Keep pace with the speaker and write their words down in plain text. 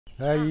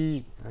ഈ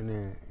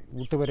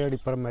ഊട്ടുപരയുടെ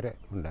ഇപ്പുറം വരെ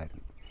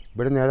ഉണ്ടായിരുന്നു.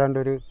 ഇവിടുന്ന് ഏതാണ്ട്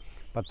ഒരു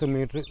 10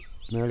 മീറ്റർ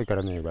മേളിൽ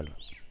കിടന്നു ഈ വെള്ളം.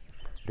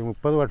 ഒരു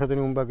 30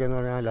 വർഷത്തിന് മുമ്പൊക്കെ എന്ന്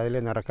പറഞ്ഞാൽ അതിൽ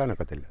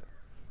നടക്കാനൊക്കത്തില്ല,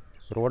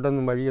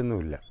 റോഡൊന്നും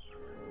വഴിയൊന്നുമില്ല,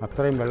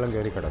 അത്രയും വെള്ളം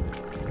കയറി കിടന്നു.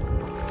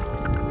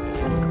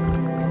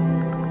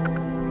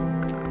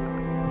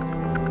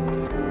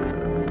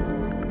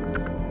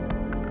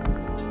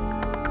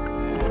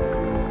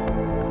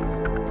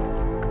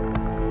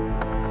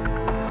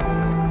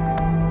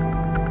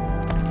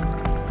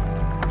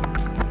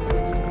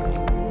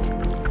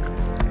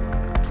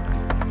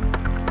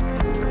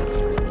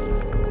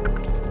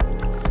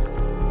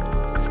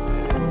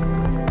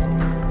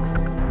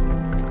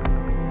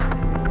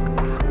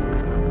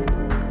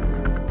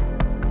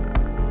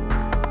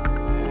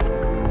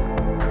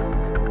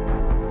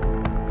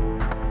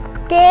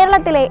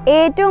 കേരളത്തിലെ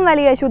ഏറ്റവും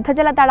വലിയ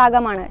ശുദ്ധജല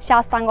തടാകമാണ്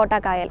ശാസ്താംകോട്ട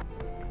കായൽ.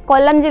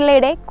 കൊല്ലം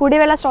ജില്ലയുടെ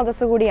കുടിവെള്ള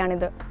സ്രോതസ്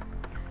കൂടിയാണിത്.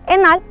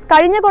 എന്നാൽ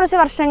കഴിഞ്ഞ കുറച്ച്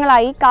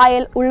വർഷങ്ങളായി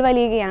കായൽ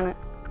ഉൾവലിയുകയാണ്.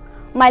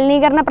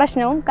 മലിനീകരണ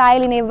പ്രശ്നവും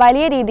കായലിനെ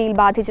വലിയ രീതിയിൽ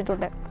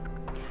ബാധിച്ചിട്ടുണ്ട്.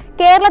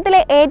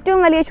 കേരളത്തിലെ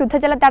ഏറ്റവും വലിയ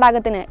ശുദ്ധജല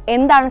തടാകത്തിന്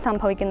എന്താണ്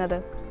സംഭവിക്കുന്നത്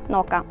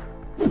നോക്കാം.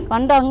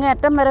 പണ്ട്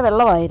അങ്ങേയറ്റം വരെ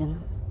വെള്ളമായിരുന്നു.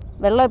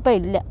 വെള്ളം ഇപ്പം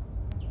ഇല്ല.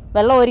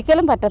 വെള്ളം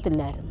ഒരിക്കലും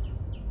പറ്റത്തില്ലായിരുന്നു.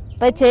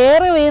 ഇപ്പം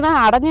ചേറ് വീണ്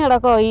അടഞ്ഞു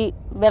കിടക്കോ. ഈ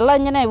വെള്ളം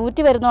ഇങ്ങനെ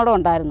ഊറ്റി വരുന്നോടെ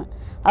ഉണ്ടായിരുന്നു.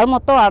 അത്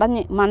മൊത്തം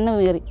അടഞ്ഞ് മണ്ണ്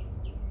വീറി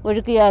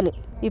ഒഴുക്കിയാൽ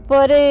ഇപ്പോൾ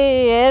ഒരു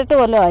 7-8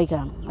 കൊല്ലമായി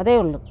കാണും. അതേ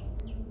ഉള്ളൂ,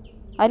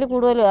 അതിൽ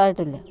കൂടുതലും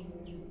ആയിട്ടില്ല.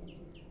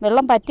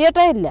 വെള്ളം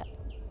പറ്റിയിട്ടേ ഇല്ല.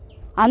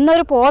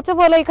 അന്നൊരു പോച്ച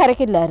പോലെ ഈ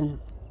കരയ്ക്കില്ലായിരുന്നു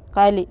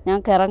കായലിൽ.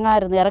 ഞങ്ങൾക്ക്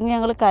ഇറങ്ങി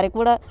ഞങ്ങൾ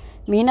കരക്കൂടെ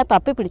മീനെ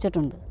തപ്പി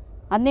പിടിച്ചിട്ടുണ്ട്.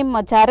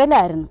 അന്ന്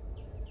ചരലായിരുന്നു,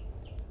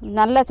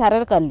 നല്ല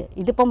ചരൽ കല്ല്.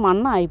 ഇതിപ്പം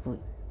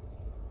മണ്ണായിപ്പോയി.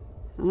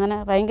 അങ്ങനെ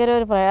ഭയങ്കര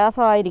ഒരു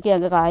പ്രയാസമായിരിക്കും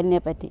ഞങ്ങൾക്ക്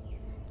കായലിനെ പറ്റി.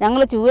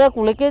 ഞങ്ങൾ ചുവ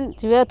കുളിക്കും,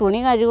 ചുവ തുണി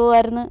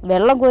കഴുകുമായിരുന്നു.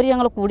 വെള്ളം കോരി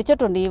ഞങ്ങൾ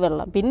കുടിച്ചിട്ടുണ്ട് ഈ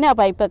വെള്ളം. പിന്നെ ആ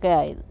പൈപ്പൊക്കെ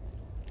ആയത്.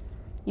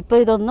 ഇപ്പോൾ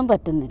ഇതൊന്നും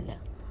പറ്റുന്നില്ല.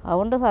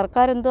 അതുകൊണ്ട്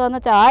സർക്കാർ എന്തുവാന്ന്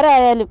വെച്ചാൽ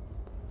ആരായാലും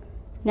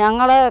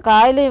ഞങ്ങളെ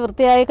കായൽ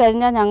വൃത്തിയായി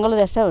കഴിഞ്ഞാൽ ഞങ്ങൾ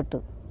രക്ഷപ്പെട്ടു.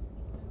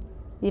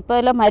 ഇപ്പോൾ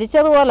എല്ലാം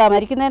മരിച്ചതുപോലെ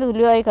മരിക്കുന്നതിന്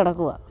തുല്യമായി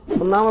കിടക്കുക.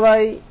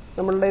 ഒന്നാമതായി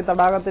നമ്മളുടെ ഈ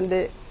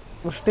തടാകത്തിൻ്റെ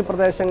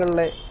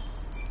വൃഷ്ടിപ്രദേശങ്ങളിലെ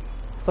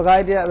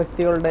സ്വകാര്യ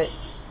വ്യക്തികളുടെ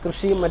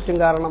കൃഷിയും മറ്റും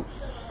കാരണം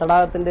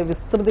തടാകത്തിൻ്റെ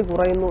വിസ്തൃതി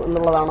കുറയുന്നു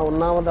എന്നുള്ളതാണ്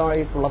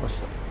ഒന്നാമതായിട്ടുള്ള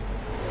പ്രശ്നം.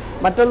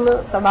 മറ്റൊന്ന്,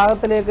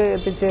 തടാകത്തിലേക്ക്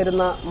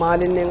എത്തിച്ചേരുന്ന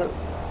മാലിന്യങ്ങൾ,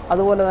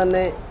 അതുപോലെ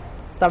തന്നെ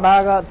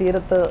തടാക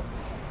തീരത്ത്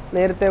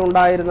നേരത്തെ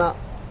ഉണ്ടായിരുന്ന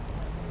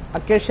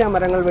അക്കേഷ്യ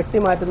മരങ്ങൾ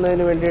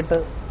വെട്ടിമാറ്റുന്നതിന് വേണ്ടിയിട്ട്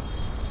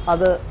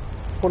അത്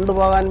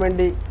കൊണ്ടുപോകാൻ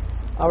വേണ്ടി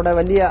അവിടെ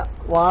വലിയ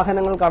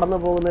വാഹനങ്ങൾ കടന്നു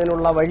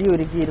പോകുന്നതിനുള്ള വഴി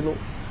ഒരുക്കിയിരുന്നു.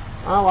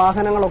 ആ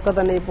വാഹനങ്ങളൊക്കെ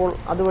തന്നെ ഇപ്പോൾ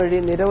അതുവഴി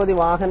നിരവധി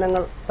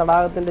വാഹനങ്ങൾ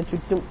തടാകത്തിൻ്റെ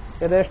ചുറ്റും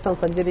യഥേഷ്ടം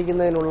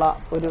സഞ്ചരിക്കുന്നതിനുള്ള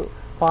ഒരു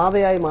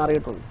പാതയായി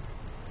മാറിയിട്ടുണ്ട്.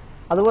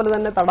 അതുപോലെ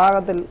തന്നെ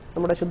തടാകത്തിൽ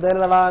നമ്മുടെ ശുദ്ധജല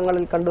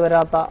തടാകങ്ങളിൽ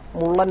കണ്ടുവരാത്ത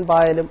മുള്ളൻ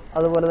പായലും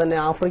അതുപോലെ തന്നെ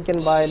ആഫ്രിക്കൻ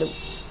പായലും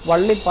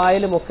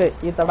വള്ളിപ്പായലുമൊക്കെ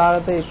ഈ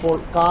തടാകത്തെ ഇപ്പോൾ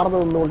കാർന്നു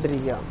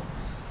നിന്നുകൊണ്ടിരിക്കുകയാണ്.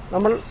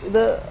 നമ്മൾ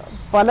ഇത്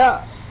പല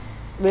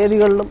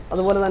വേദികളിലും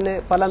അതുപോലെ തന്നെ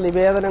പല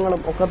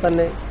നിവേദനങ്ങളും ഒക്കെ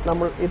തന്നെ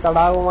നമ്മൾ ഈ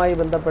തടാകവുമായി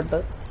ബന്ധപ്പെട്ട്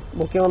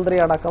മുഖ്യമന്ത്രി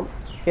അടക്കം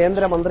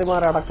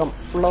കേന്ദ്രമന്ത്രിമാരടക്കം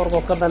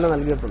ഉള്ളവർക്കൊക്കെ തന്നെ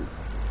നൽകിയിട്ടുണ്ട്.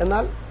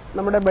 എന്നാൽ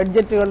നമ്മുടെ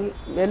ബഡ്ജറ്റുകളിൽ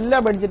എല്ലാ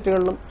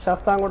ബഡ്ജറ്റുകളിലും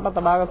ശാസ്താംകോട്ട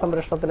തടാക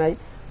സംരക്ഷണത്തിനായി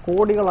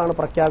കോടികളാണ്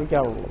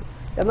പ്രഖ്യാപിക്കാറുള്ളത്.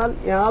 എന്നാൽ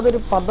യാതൊരു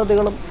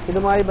പദ്ധതികളും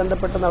ഇതുമായി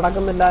ബന്ധപ്പെട്ട്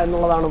നടക്കുന്നില്ല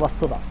എന്നുള്ളതാണ്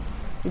വസ്തുത.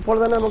 ഇപ്പോൾ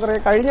തന്നെ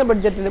നമുക്കറിയാം, കഴിഞ്ഞ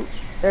ബഡ്ജറ്റിലും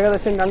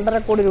ഏകദേശം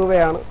 2.5 കോടി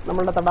രൂപയാണ്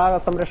നമ്മളുടെ തടാക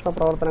സംരക്ഷണ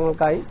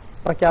പ്രവർത്തനങ്ങൾക്കായി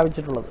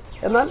പ്രഖ്യാപിച്ചിട്ടുള്ളത്.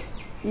 എന്നാൽ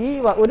ഈ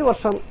ഒരു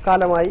വർഷം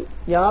കാലമായി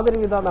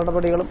യാതൊരുവിധ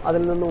നടപടികളും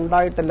അതിൽ നിന്നും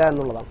ഉണ്ടായിട്ടില്ല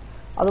എന്നുള്ളതാണ്.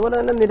 അതുപോലെ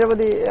തന്നെ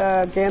നിരവധി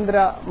കേന്ദ്ര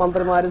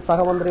മന്ത്രിമാരും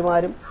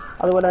സഹമന്ത്രിമാരും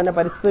അതുപോലെ തന്നെ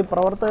പരിസ്ഥിതി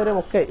പ്രവർത്തകരും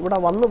ഒക്കെ ഇവിടെ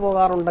വന്നു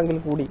പോകാറുണ്ടെങ്കിൽ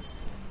കൂടി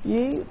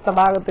ഈ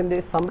തടാകത്തിന്റെ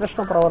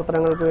സംരക്ഷണ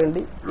പ്രവർത്തനങ്ങൾക്ക്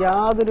വേണ്ടി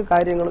യാതൊരു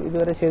കാര്യങ്ങളും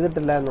ഇതുവരെ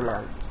ചെയ്തിട്ടില്ല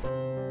എന്നുള്ളതാണ്.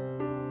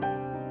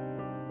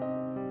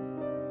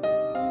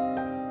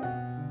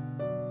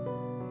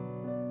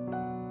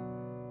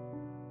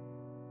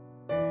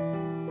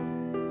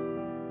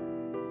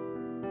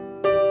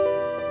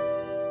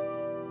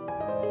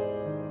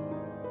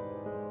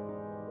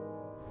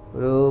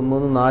 ഒരു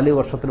 3-4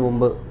 വർഷത്തിന്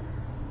മുമ്പ്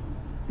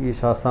ഈ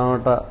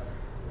ശാസ്താംകോട്ട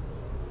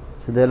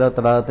ശുദ്ധജല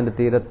തടാകത്തിൻ്റെ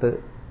തീരത്ത്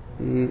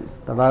ഈ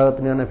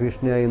തടാകത്തിന് തന്നെ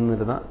ഭീഷണിയായി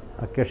നിന്നിരുന്ന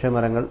അക്കേഷ്യ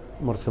മരങ്ങൾ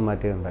മുറിച്ചു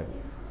മാറ്റുകയുണ്ടായി.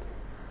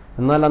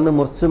 എന്നാൽ അന്ന്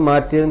മുറിച്ചു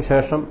മാറ്റിയതിന്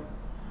ശേഷം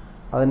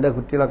അതിൻ്റെ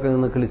കുറ്റികളൊക്കെ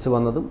നിന്ന് കിളിച്ചു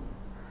വന്നതും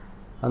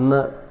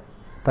അന്ന്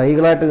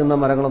തൈകളായിട്ട് നിന്ന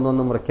മരങ്ങളൊന്നും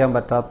ഒന്നും മുറിക്കാൻ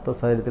പറ്റാത്ത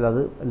സാഹചര്യത്തിൽ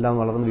അത് എല്ലാം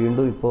വളർന്ന്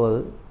വീണ്ടും ഇപ്പോൾ അത്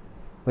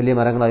വലിയ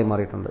മരങ്ങളായി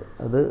മാറിയിട്ടുണ്ട്.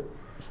 അത്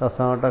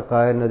ശാസ്താംകോട്ട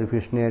കായലിനൊരു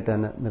ഭീഷണിയായിട്ട്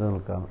തന്നെ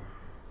നിലനിൽക്കുകയാണ്.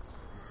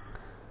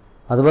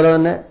 അതുപോലെ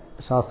തന്നെ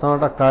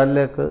ശാസ്താംകോട്ട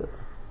കായലിലേക്ക്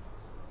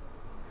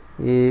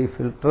ഈ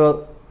ഫിൽട്ടർ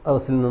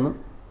ഹൗസിൽ നിന്നും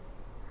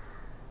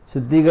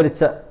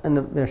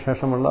ശുദ്ധീകരിച്ചതിന്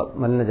ശേഷമുള്ള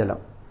മലിനജലം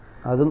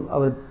അതും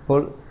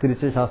അവരിപ്പോൾ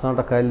തിരിച്ച്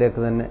ശാസ്താംകോട്ട കായലിലേക്ക്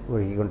തന്നെ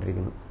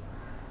ഒഴുകിക്കൊണ്ടിരിക്കുന്നു.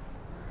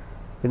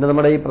 പിന്നെ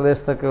നമ്മുടെ ഈ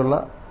പ്രദേശത്തൊക്കെയുള്ള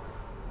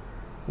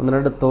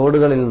 1-2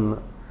 തോടുകളിൽ നിന്ന്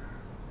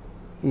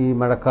ഈ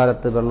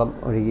മഴക്കാലത്ത് വെള്ളം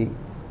ഒഴുകി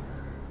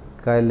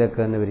കായലിലേക്ക്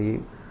തന്നെ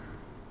വരികയും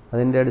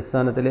അതിൻ്റെ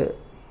അടിസ്ഥാനത്തിൽ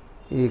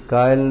ഈ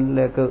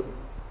കായലിലേക്ക്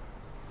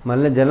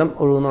മലിനജലം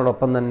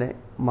ഒഴുകുന്നതോടൊപ്പം തന്നെ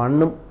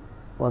മണ്ണും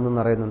വന്ന്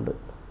നിറയുന്നുണ്ട്.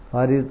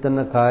 ആ രീതിയിൽ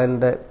തന്നെ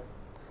കായലിൻ്റെ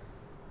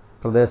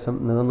പ്രദേശം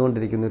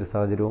നികന്നുകൊണ്ടിരിക്കുന്ന ഒരു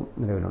സാഹചര്യവും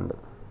നിലവിലുണ്ട്.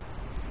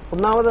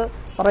 ഒന്നാമത്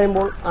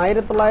പറയുമ്പോൾ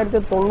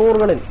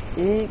 1990-കളിൽ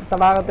ഈ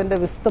തടാകത്തിന്റെ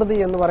വിസ്തൃതി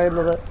എന്ന്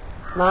പറയുന്നത്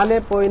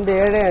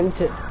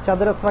 4.75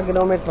 ചതുരശ്ര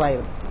കിലോമീറ്റർ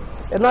ആയിരുന്നു.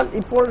 എന്നാൽ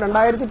ഇപ്പോൾ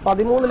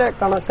 2013-ലെ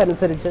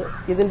കണക്കനുസരിച്ച്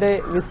ഇതിന്റെ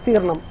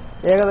വിസ്തീർണം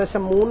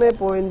ഏകദേശം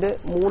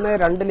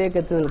 3.32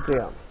 എത്തി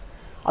നിൽക്കുകയാണ്.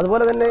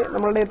 അതുപോലെ തന്നെ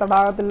നമ്മളുടെ ഈ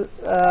തടാകത്തിൽ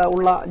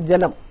ഉള്ള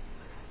ജലം,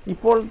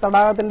 ഇപ്പോൾ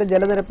തടാകത്തിന്റെ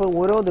ജലനിരപ്പ്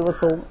ഓരോ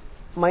ദിവസവും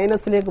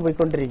മൈനസിലേക്ക്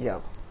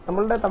പോയിക്കൊണ്ടിരിക്കുകയാണ്.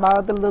 നമ്മളുടെ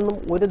തടാകത്തിൽ നിന്നും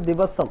ഒരു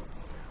ദിവസം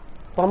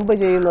പമ്പ്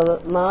ചെയ്യുന്നത്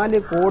 4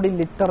 കോടി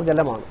ലിറ്റർ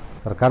ജലമാണ്.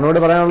 സർക്കാരിനോട്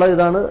പറയാനുള്ളത്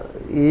ഇതാണ്,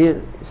 ഈ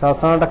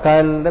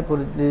ശാസ്താംകോട്ടക്കായലിൻ്റെ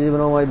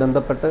പുനരുജ്ജീവനവുമായി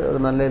ബന്ധപ്പെട്ട് ഒരു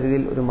നല്ല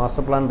രീതിയിൽ ഒരു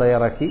മാസ്റ്റർ പ്ലാൻ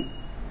തയ്യാറാക്കി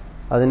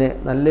അതിനെ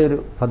നല്ലൊരു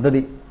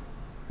പദ്ധതി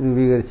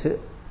രൂപീകരിച്ച്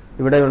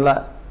ഇവിടെയുള്ള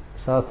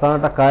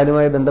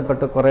ശാസ്താംകോട്ടക്കായലുമായി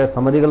ബന്ധപ്പെട്ട് കുറേ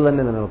സമിതികൾ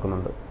തന്നെ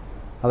നിലനിൽക്കുന്നുണ്ട്.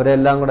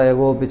 അവരെല്ലാം കൂടെ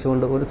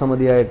ഏകോപിപ്പിച്ചുകൊണ്ട് ഒരു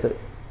സമിതിയായിട്ട്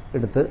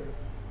എടുത്ത്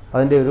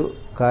അതിൻ്റെ ഒരു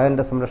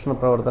കായലിൻ്റെ സംരക്ഷണ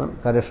പ്രവർത്തനം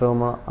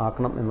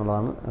കാര്യക്ഷമമാക്കണം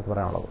എന്നുള്ളതാണ് എനിക്ക്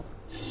പറയാനുള്ളത്.